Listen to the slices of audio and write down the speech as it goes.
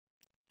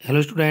Hello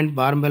student,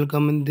 warm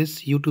welcome in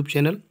this YouTube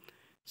channel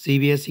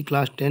CBSE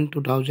class 10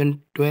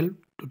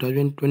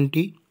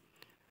 2012-2020.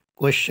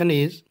 Question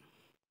is,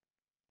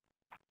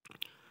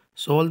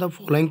 solve the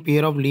following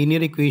pair of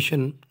linear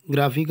equation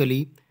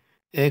graphically: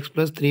 x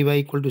plus 3y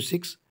equal to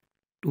 6,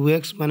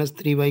 2x minus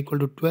 3y equal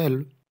to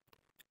 12.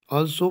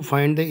 Also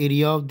find the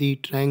area of the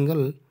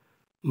triangle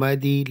by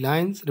the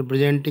lines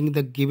representing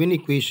the given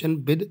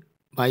equation with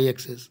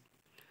y-axis.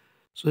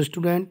 So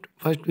student,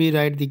 first we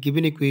write the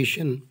given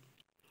equation,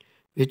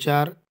 which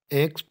are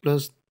x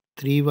plus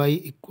 3y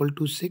equal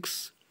to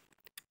 6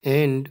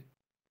 and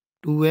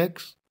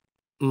 2x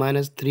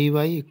minus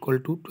 3y equal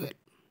to 12.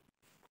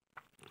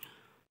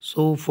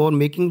 So for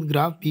making the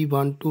graph, we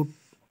want to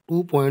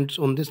 2 points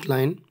on this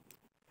line.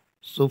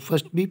 So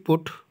first we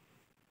put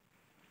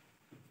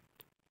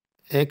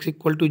x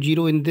equal to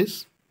 0 in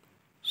this.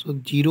 So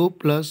 0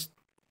 plus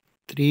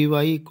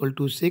 3y equal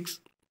to 6.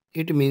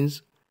 It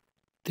means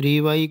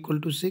 3y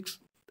equal to 6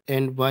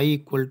 and y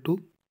equal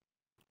to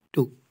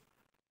 2.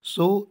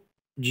 So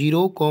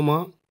 0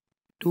 comma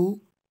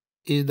 2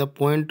 is the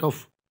point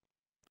of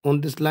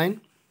on this line.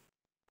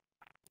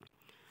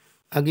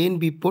 Again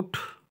we put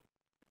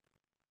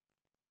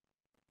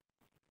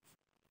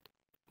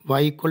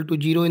y equal to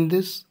 0 in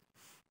this.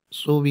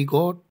 So we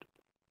got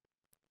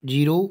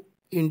 0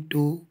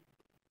 into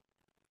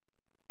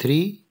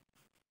 3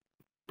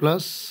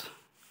 plus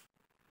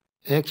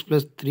x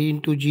plus 3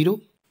 into 0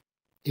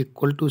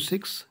 equal to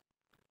 6.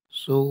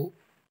 So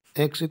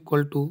x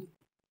equal to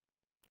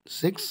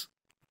 6,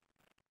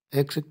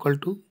 x equal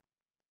to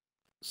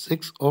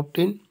 6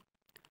 obtain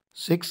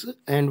 6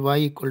 and y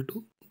equal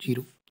to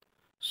 0.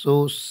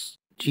 So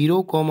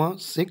 0 comma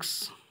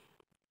 6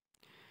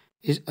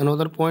 is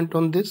another point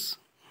on this.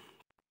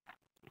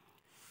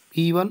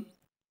 P1,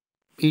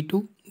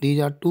 P2, these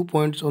are 2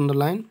 points on the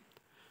line.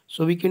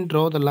 So we can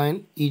draw the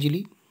line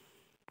easily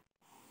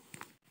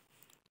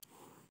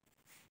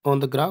on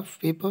the graph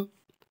paper.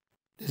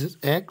 This is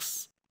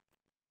x,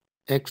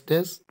 x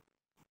dash,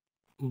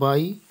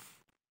 y,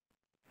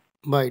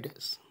 y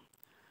dash.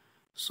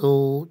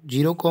 So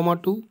 0 comma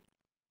 2,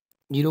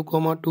 0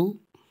 comma 2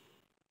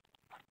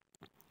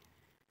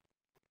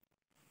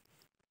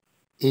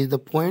 is the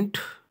point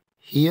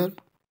here,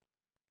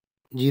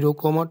 0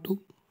 comma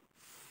 2,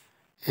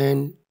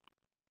 and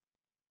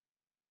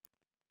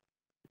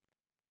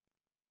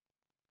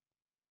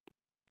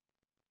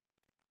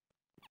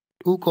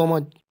 2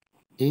 comma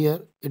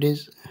here it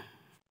is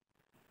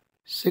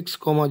 6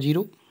 comma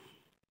 0.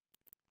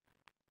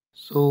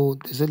 So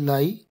this is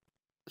lie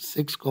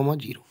 6 comma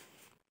 0.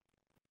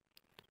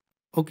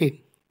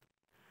 Okay,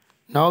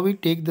 now we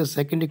take the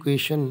second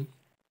equation,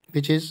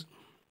 which is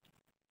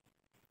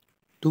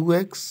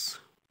 2x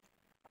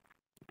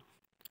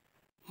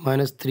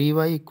minus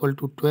 3y equal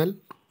to 12.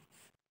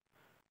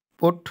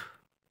 Put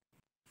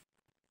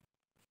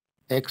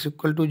x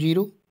equal to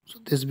 0, so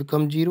this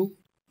becomes 0.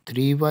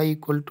 3y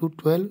equal to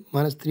 12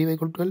 minus 3y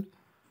equal to 12,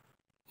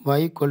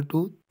 y equal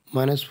to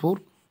minus 4.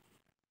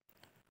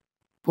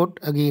 Put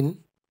again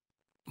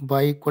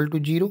y equal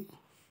to 0,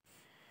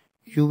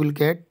 you will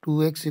get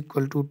 2x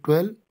equal to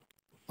 12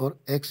 or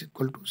x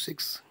equal to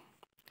 6.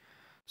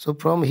 So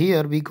from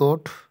here we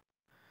got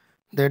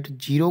that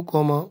 0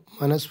 comma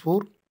minus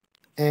 4,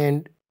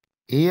 and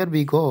here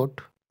we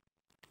got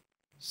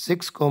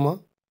 6 comma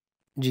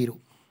 0.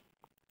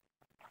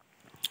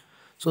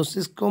 So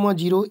 6 comma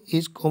 0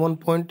 is common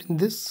point in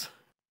this.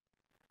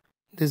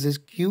 This is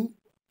Q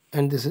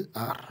and this is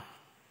R.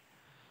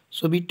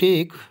 So we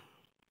take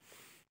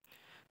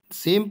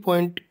same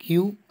point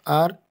Q,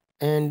 R,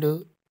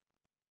 and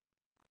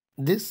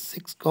this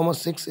 6 comma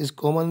 6 is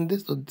common in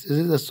this. So this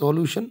is the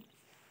solution.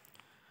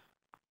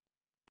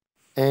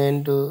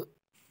 And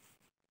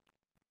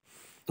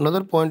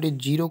another point is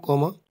 0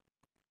 comma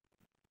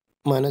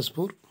minus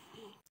 4.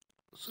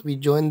 So we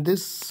join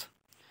this,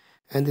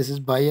 and this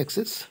is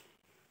y-axis,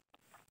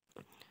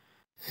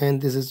 and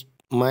this is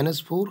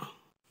minus 4,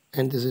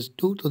 and this is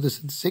 2, so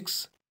this is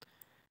 6,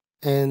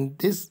 and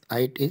this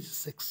height is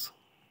 6.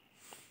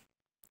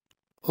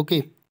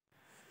 Okay,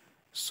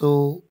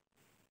 so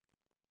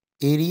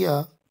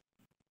area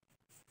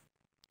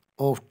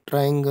of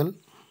triangle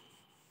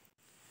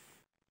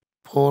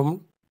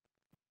formed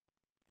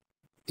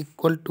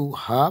equal to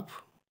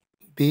half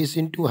base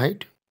into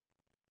height.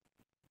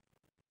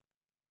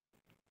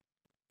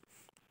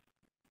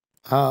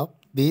 Half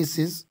base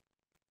is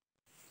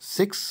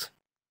 6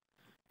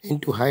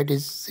 into height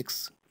is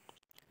 6.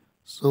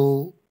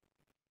 So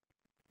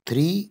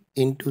 3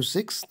 into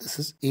 6, this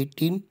is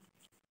 18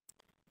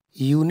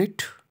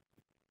 unit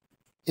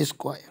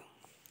square.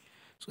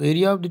 So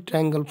area of the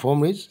triangle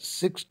formed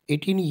is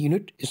 18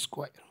 unit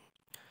square.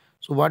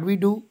 So what we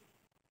do,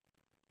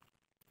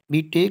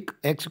 we take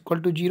x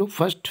equal to 0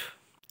 first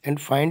and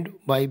find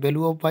y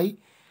value of y.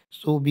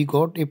 So we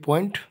got a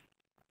point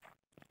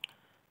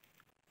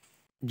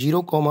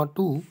 0 comma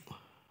 2,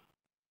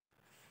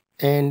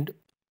 and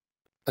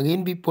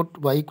again we put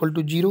y equal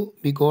to 0,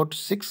 we got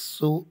 6,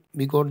 so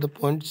we got the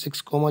point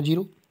 6 comma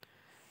 0.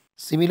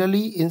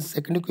 Similarly, in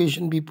second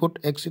equation, we put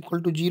x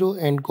equal to 0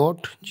 and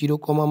got 0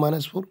 comma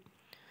minus 4.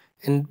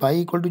 And y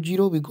equal to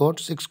 0, we got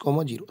 6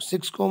 comma 0.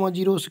 6 comma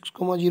 0, 6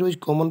 comma 0 is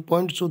common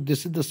point. So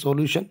this is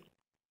the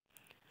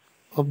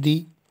of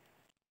the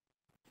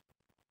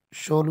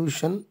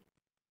solution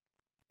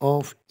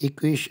of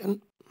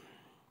equation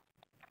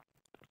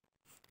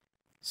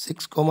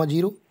 6 comma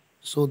 0.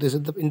 So this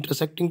is the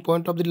intersecting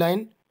point of the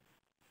line.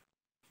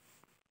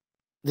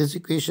 This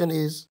equation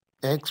is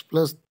x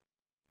plus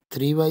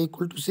 3y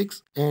equal to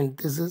 6 and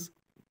this is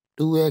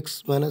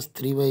 2x minus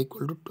 3y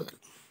equal to 12.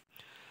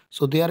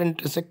 So they are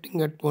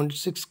intersecting at point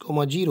 6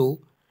 comma 0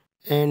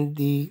 and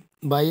the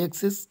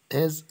y-axis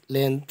has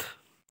length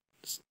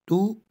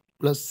 2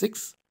 plus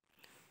 6,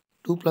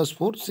 2 plus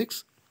 4,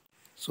 6.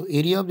 So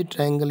area of the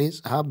triangle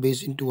is half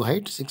base into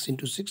height, 6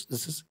 into 6.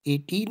 This is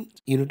 18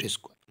 unit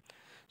square.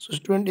 So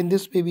student, in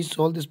this way we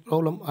solve this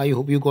problem. I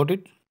hope you got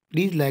it.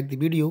 Please like the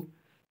video,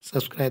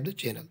 subscribe the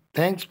channel.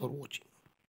 Thanks for watching.